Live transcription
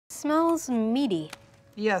Smells meaty.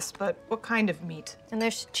 Yes, but what kind of meat? And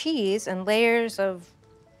there's cheese and layers of...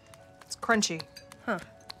 It's crunchy. Huh.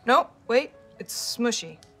 No, wait, it's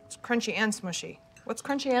smushy. It's crunchy and smushy. What's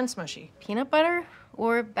crunchy and smushy? Peanut butter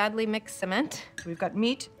or badly mixed cement? We've got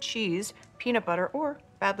meat, cheese, peanut butter, or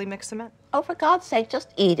badly mixed cement. Oh, for God's sake,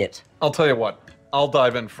 just eat it. I'll tell you what, I'll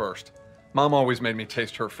dive in first. Mom always made me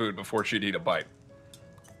taste her food before she'd eat a bite.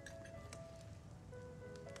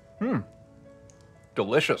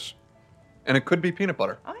 Delicious. And it could be peanut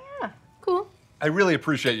butter. Oh, yeah. Cool. I really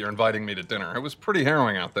appreciate your inviting me to dinner. It was pretty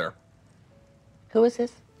harrowing out there. Who is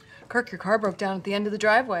this? Kirk, your car broke down at the end of the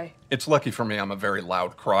driveway. It's lucky for me I'm a very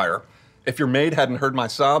loud crier. If your maid hadn't heard my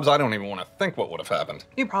sobs, I don't even want to think what would have happened.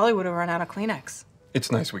 You probably would have run out of Kleenex.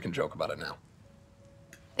 It's nice we can joke about it now.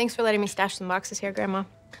 Thanks for letting me stash some boxes here, Grandma.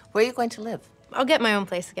 Where are you going to live? I'll get my own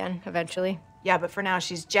place again, eventually. Yeah, but for now,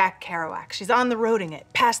 she's Jack Kerouac. She's on the roading it,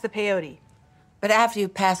 past the peyote. But after you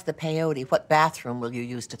pass the peyote, what bathroom will you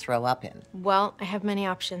use to throw up in? Well, I have many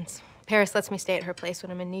options. Paris lets me stay at her place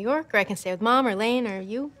when I'm in New York, or I can stay with Mom or Lane or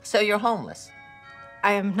you. So you're homeless?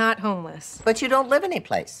 I am not homeless. But you don't live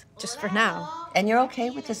anyplace? Just for now. And you're okay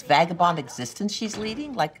with this vagabond existence she's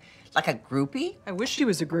leading? Like a groupie? I wish she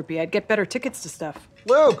was a groupie. I'd get better tickets to stuff.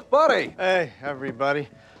 Luke, buddy! Hey, everybody.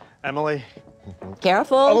 Emily.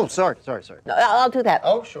 Careful. Oh, sorry. No, I'll do that.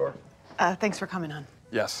 Oh, sure. Thanks for coming, hon.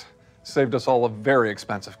 Yes, saved us all a very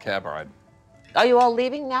expensive cab ride. Are you all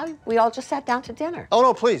leaving now? We all just sat down to dinner. Oh,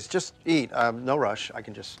 no, please, just eat. No rush. I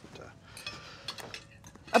can just...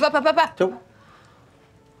 Up.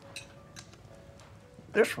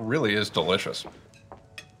 This really is delicious.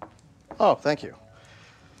 Oh, thank you.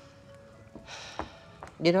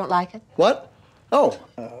 You don't like it? What? Oh,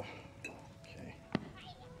 okay.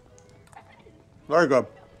 Very good.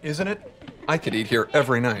 Isn't it? I could eat here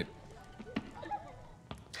every night.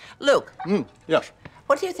 Luke, Yes.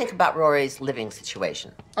 what do you think about Rory's living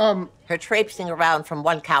situation? Her traipsing around from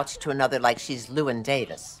one couch to another like she's Llewyn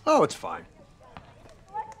Davis. Oh, it's fine.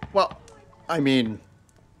 Well, I mean,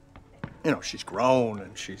 you know, she's grown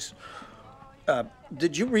and she's...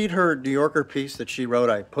 did you read her New Yorker piece that she wrote?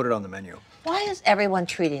 I put it on the menu. Why is everyone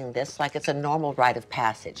treating this like it's a normal rite of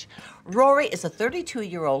passage? Rory is a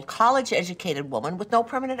 32-year-old college-educated woman with no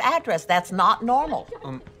permanent address. That's not normal.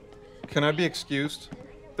 Can I be excused?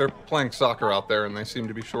 They're playing soccer out there and they seem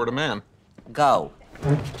to be short a man. Go.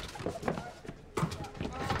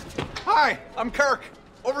 Hi, I'm Kirk.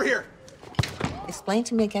 Over here. Explain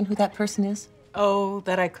to me again who that person is. Oh,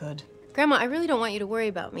 that I could. Grandma, I really don't want you to worry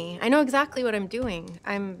about me. I know exactly what I'm doing.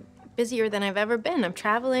 I'm busier than I've ever been. I'm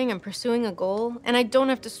traveling, I'm pursuing a goal, and I don't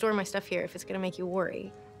have to store my stuff here if it's gonna make you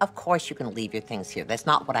worry. Of course you can leave your things here. That's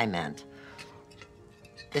not what I meant.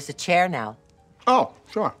 There's a chair now. Oh,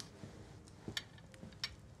 sure.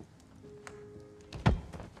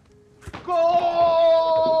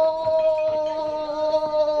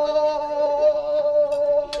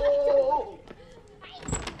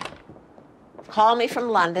 Call me from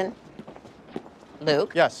London.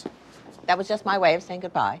 Luke? Yes. That was just my way of saying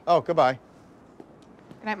goodbye. Oh, goodbye.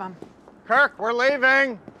 Good night, Mom. Kirk, we're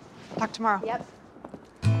leaving. Talk tomorrow. Yep.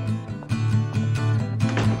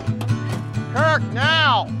 Kirk,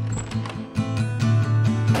 now!